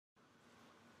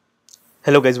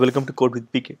Hello guys, welcome to Code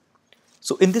with BK.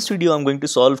 So in this video I'm going to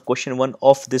solve question 1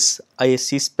 of this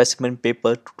ISC specimen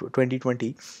paper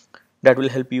 2020 that will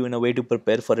help you in a way to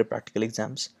prepare for a practical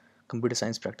exams, computer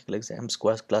science practical exams,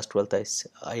 class 12th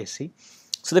ISC.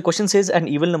 So the question says an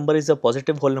even number is a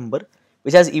positive whole number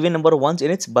which has even number of ones in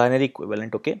its binary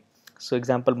equivalent, okay? So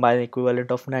example, binary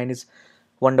equivalent of 9 is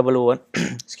 1001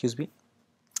 excuse me,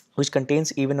 which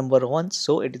contains even number of ones,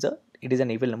 so it is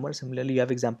an even number. Similarly, you have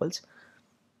examples.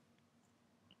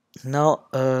 Now,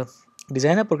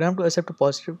 design a program to accept a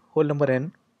positive whole number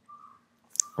n,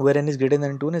 where n is greater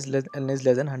than 2 and n is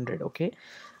less than 100. Okay,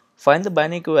 find the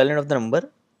binary equivalent of the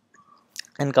number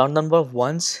and count the number of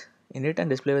ones in it and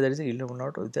display whether it is a real number or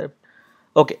not. Or there.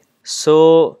 Okay,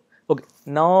 so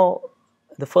now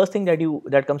the first thing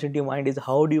that comes into your mind is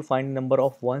how do you find number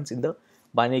of ones in the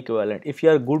binary equivalent? If you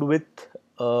are good with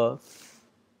uh,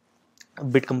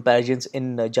 bit comparisons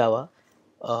in Java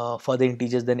for the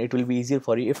integers, then it will be easier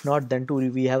for you. If not, then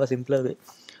we have a simpler way.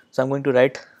 So I'm going to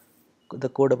write the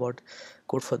code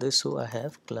for this. So I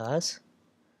have class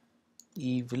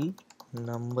evil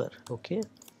number, okay,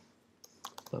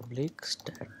 public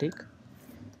static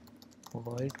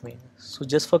void main. So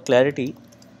just for clarity,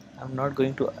 I'm not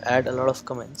going to add a lot of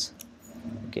comments.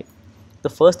 Okay,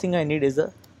 the first thing I need is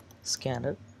a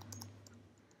scanner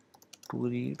to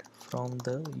read from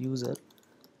the user.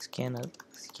 Scanner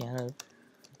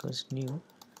equals new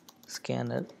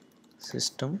scanner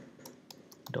system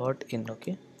dot in.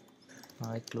 Okay,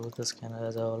 I close the scanner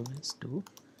as I always do.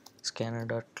 Scanner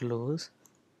dot close.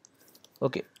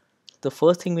 Okay, the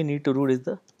first thing we need to do is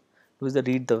the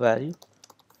read the value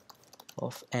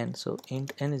of n. So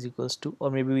int n is equals to, or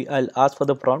maybe I'll ask for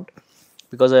the prompt,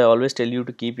 because I always tell you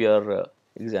to keep your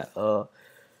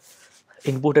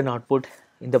input and output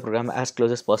in the program as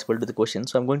close as possible to the question.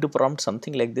 So I'm going to prompt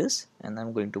something like this, and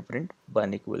I'm going to print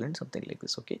binary equivalent, something like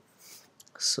this. Okay,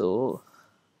 so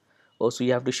also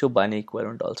you have to show binary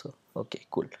equivalent also. Okay,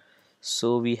 cool.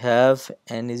 So we have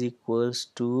n is equals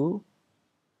to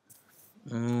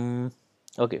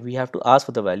okay, we have to ask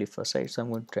for the value first, right? So I'm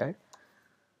going to try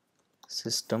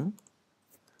system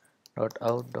dot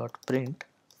out dot print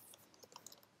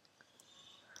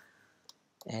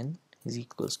n is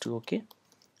equals to, okay,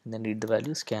 and then read the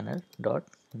value scanner dot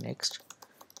next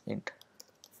int.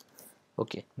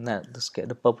 Okay, now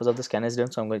the purpose of the scanner is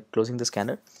done, so I'm going closing the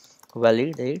scanner.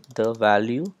 Validate the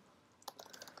value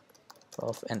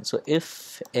of n. So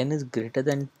if n is greater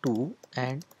than 2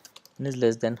 and n is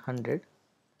less than 100,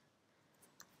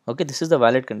 okay, this is the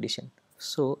valid condition.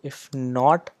 So if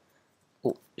not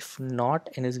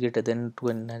n is greater than 2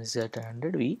 and n is greater than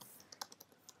 100, we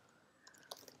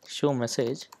show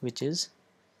message which is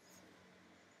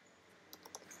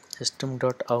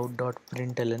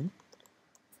system.out.println.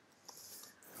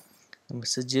 the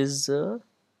message is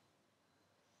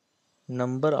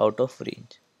number out of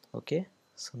range. Okay,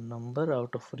 so number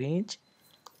out of range,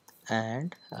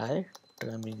 and I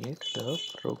terminate the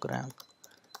program.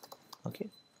 Okay,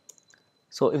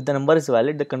 so if the number is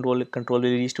valid, the control will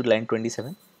reach to line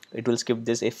 27. It will skip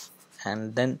this if,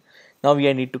 and then now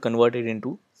we need to convert it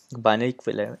into binary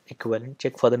equivalent.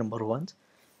 Check for the number of ones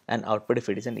and output if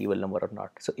it is an even number or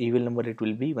not. So even number it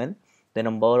will be when the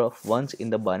number of ones in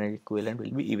the binary equivalent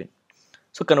will be even.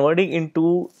 So converting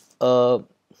into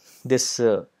this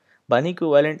binary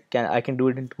equivalent, I can do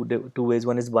it in two ways.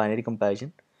 One is binary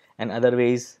comparison, and other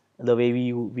ways the way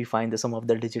we find the sum of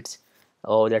the digits,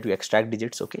 or that we extract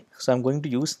digits. Okay, so I'm going to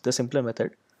use the simpler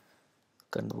method.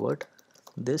 Convert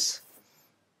this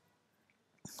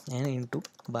n into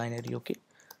binary. Okay,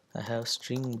 I have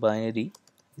string binary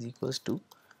is equals to,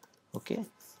 okay,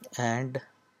 and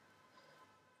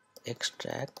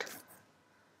extract,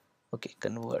 okay,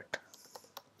 convert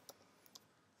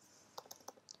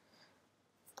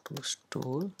to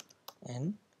store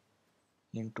n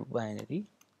into binary,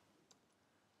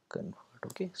 convert.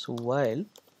 Okay, so while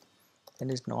n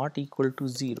is not equal to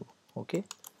 0, okay,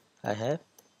 I have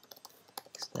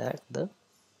that the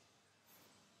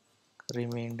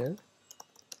remainder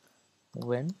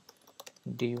when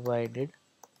divided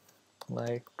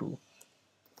by 2.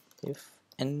 If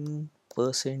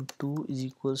n%2 is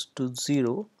equals to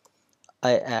 0,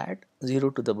 I add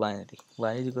 0 to the binary.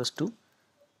 Binary is equals to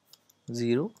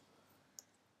 0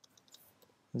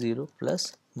 0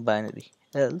 plus binary,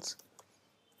 else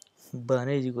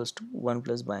binary is equals to 1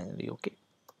 plus binary. Okay,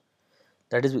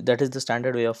 that is the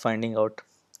standard way of finding out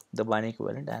the binary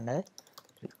equivalent, and I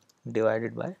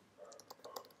divided by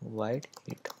divide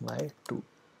it by 2.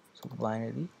 So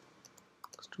binary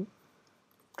equals to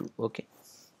 2. Okay,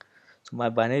 so my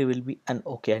binary will be an,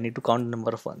 okay, I need to count the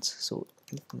number of ones. So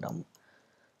num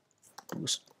to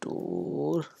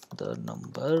store the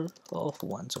number of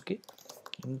ones. Okay,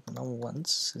 num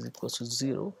ones is equals to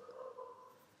 0.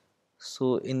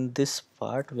 So in this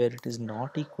part where it is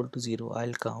not equal to 0,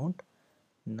 I'll count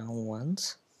num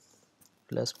ones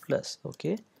plus plus.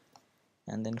 Okay,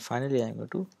 and then finally I'm going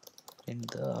to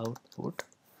print the output,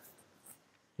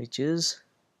 which is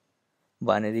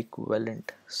binary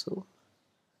equivalent. So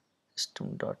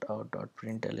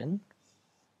system.out.println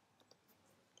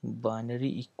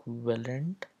binary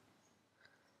equivalent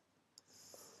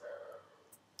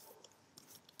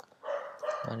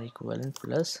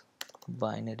plus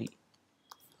binary.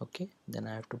 Okay, then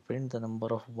I have to print the number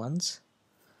of ones.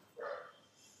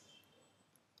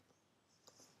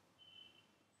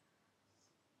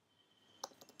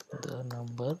 The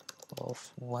number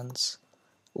of ones.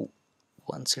 Oh,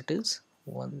 once it is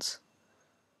ones,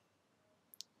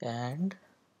 and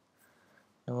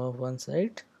number of one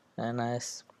side, and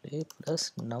ISC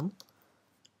plus num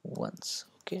ones.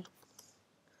 Okay,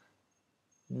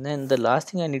 and then the last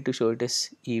thing I need to show it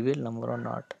is evil number or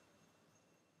not.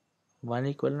 One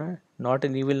equivalent, not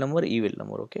an evil number, evil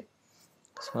number. Okay,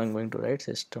 so I'm going to write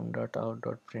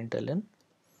system.out.println.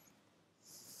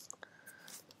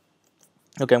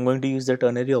 Okay, I'm going to use the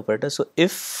ternary operator. So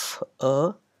if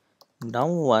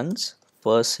num ones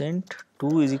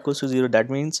 %2 is equals to 0, that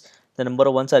means the number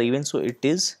of ones are even, so it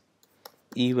is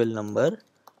evil number,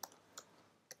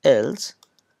 else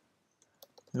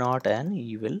not an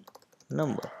evil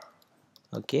number.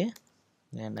 Okay,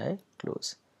 and I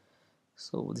close.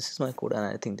 So this is my code, and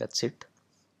I think that's it.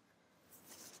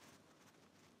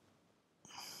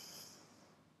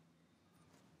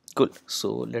 Cool. So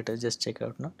let us just check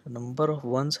out now. The number of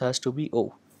ones has to be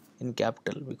O in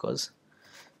capital, because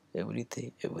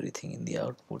everything in the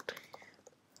output.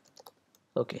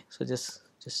 Okay, so just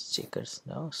checkers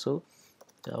now. So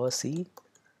Java C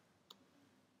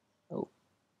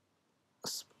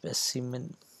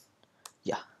specimen,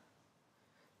 yeah,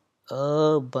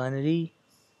 binary.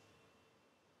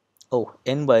 Oh,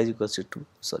 n by is equals to 2.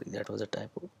 Sorry, that was a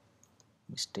typo,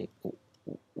 mistake.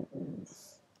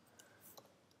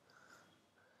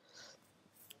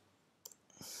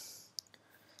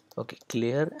 Okay,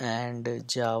 clear. And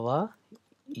Java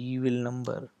evil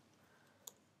number.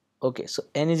 Okay, so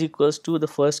n is equals to, the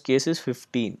first case is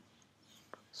 15.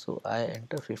 So I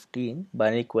enter 15.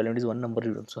 Binary equivalent is one number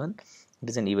returns 1. It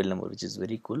is an evil number, which is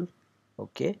very cool.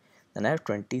 Okay, then I have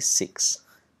 26.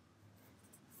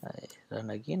 I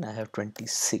run again. I have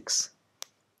 26.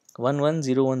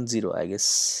 11010, I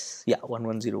guess. Yeah,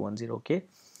 11010. Okay,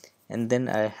 and then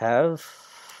I have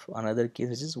another case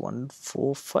which is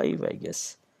 145, I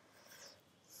guess.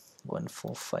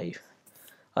 145.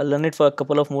 I'll run it for a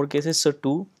couple of more cases. So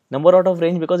 2, number out of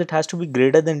range, because it has to be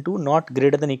greater than 2, not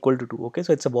greater than equal to 2. Okay,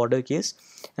 so it's a border case,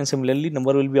 and similarly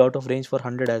number will be out of range for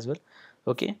 100 as well.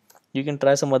 Okay, you can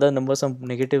try some other number, some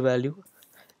negative value,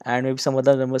 and maybe some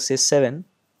other number, say 7.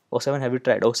 Oh, 7 have you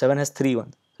tried? Oh, 7 has 3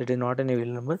 ones, so it is not an evil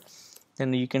number.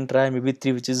 Then you can try maybe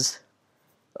 3, which is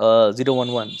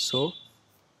 011. So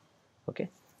okay,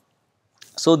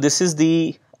 so this is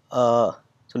the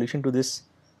solution to this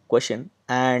question,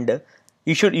 and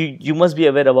you must be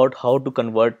aware about how to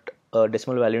convert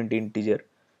decimal value into integer,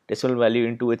 decimal value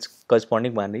into its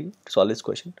corresponding binary to solve this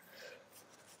question.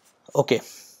 Okay,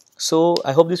 so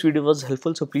I hope this video was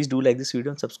helpful. So please do like this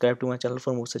video and subscribe to my channel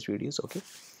for more such videos. Okay,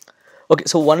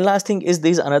 so one last thing is,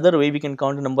 there is another way we can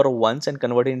count the number of ones and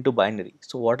convert it into binary.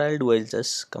 So what I'll do, I'll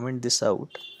just comment this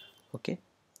out. Okay,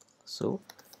 so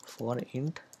for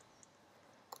int,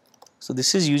 so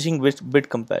this is using bit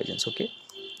comparisons. Okay,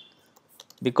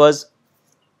 because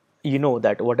you know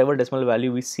that whatever decimal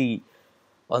value we see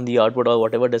on the output, or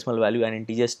whatever decimal value an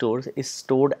integer stores, is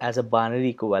stored as a binary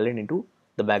equivalent into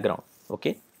the background.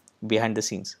 Okay, behind the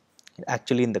scenes,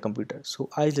 actually in the computer. So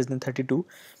I is less than 32,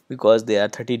 because there are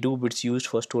 32 bits used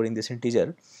for storing this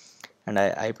integer, and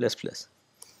I plus plus.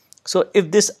 So if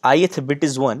this ith bit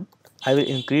is 1, I will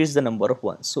increase the number of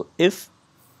ones. So if,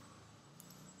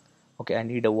 okay, I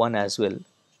need a 1 as well,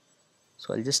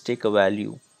 so I'll just take a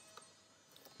value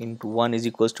into 1 is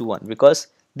equals to 1, because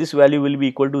this value will be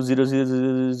equal to 0 0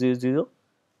 0 0 0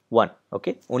 1.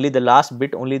 Okay, only the last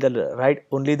bit, only the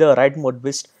rightmost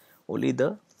bit, only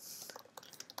the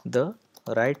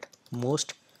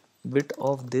rightmost bit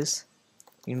of this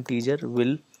integer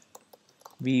will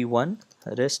be 1,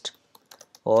 rest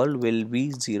all will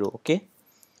be 0. Okay,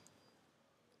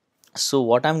 so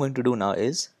what I'm going to do now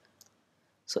is,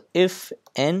 so if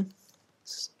n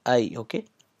I, okay,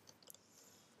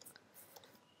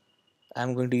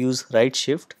 I'm going to use right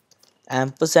shift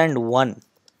ampersand 1.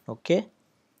 Okay,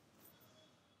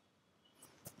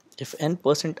 if n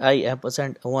percent I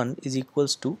ampersand 1 is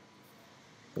equals to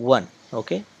 1,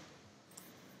 okay,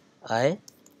 I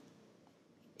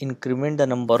increment the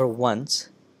number of ones,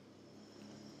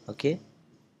 okay,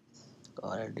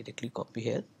 or I'll directly copy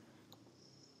here,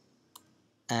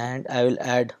 and I will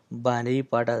add binary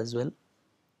part as well,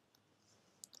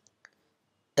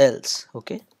 else,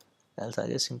 okay, else I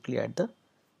just simply add the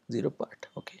 0 part,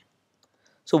 okay.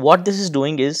 So what this is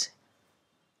doing is,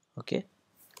 okay,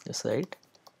 just write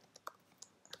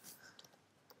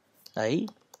I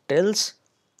tells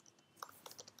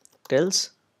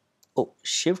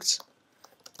shifts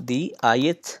the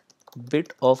ith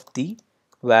bit of the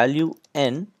value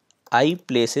n I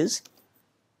places,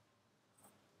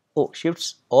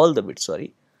 shifts all the bits,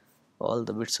 sorry,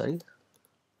 the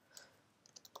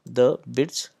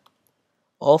bits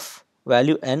of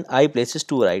value n I places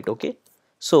to right, okay.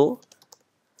 So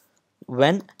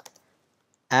when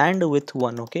and with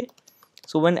 1, okay,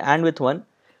 so when and with 1,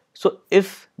 so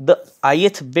if the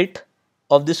ith bit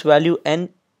of this value n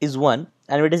is 1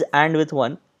 and it is and with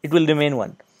 1, it will remain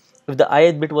 1. If the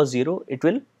ith bit was 0, it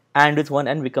will and with 1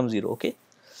 and become 0, okay,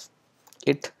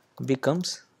 it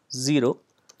becomes 0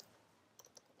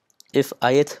 if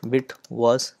ith bit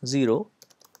was 0,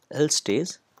 else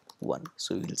stays 1.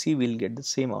 So we'll see, we'll get the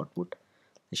same output.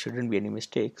 There shouldn't be any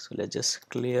mistake. So let's just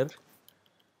clear,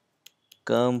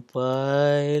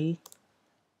 compile,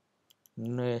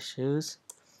 no issues.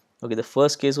 Okay, the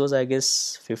first case was I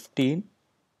guess 15.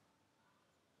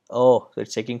 Oh, so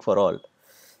it's checking for all,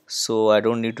 so I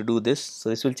don't need to do this. So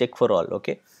this will check for all,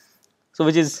 okay, so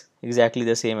which is exactly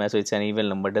the same as, so it's an even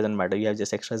number, doesn't matter, you have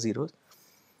just extra zeros.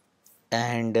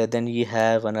 And then we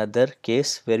have another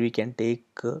case where we can take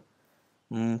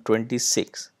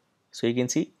 26. So you can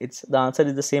see it's the answer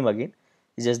is the same again,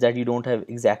 it's just that you don't have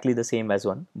exactly the same as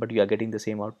 1, but you are getting the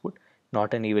same output,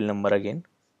 not an even number again.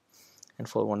 And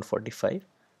for 145,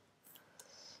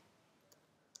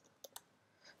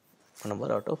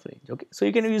 number out of range, okay, so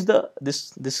you can use the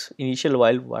this initial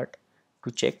while part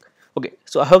to check. Okay,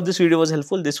 so I hope this video was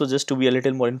helpful. This was just to be a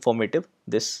little more informative,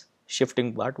 this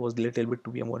shifting part was a little bit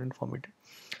to be a more informative.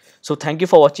 So thank you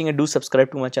for watching, and do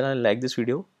subscribe to my channel and like this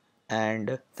video,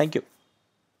 and thank you.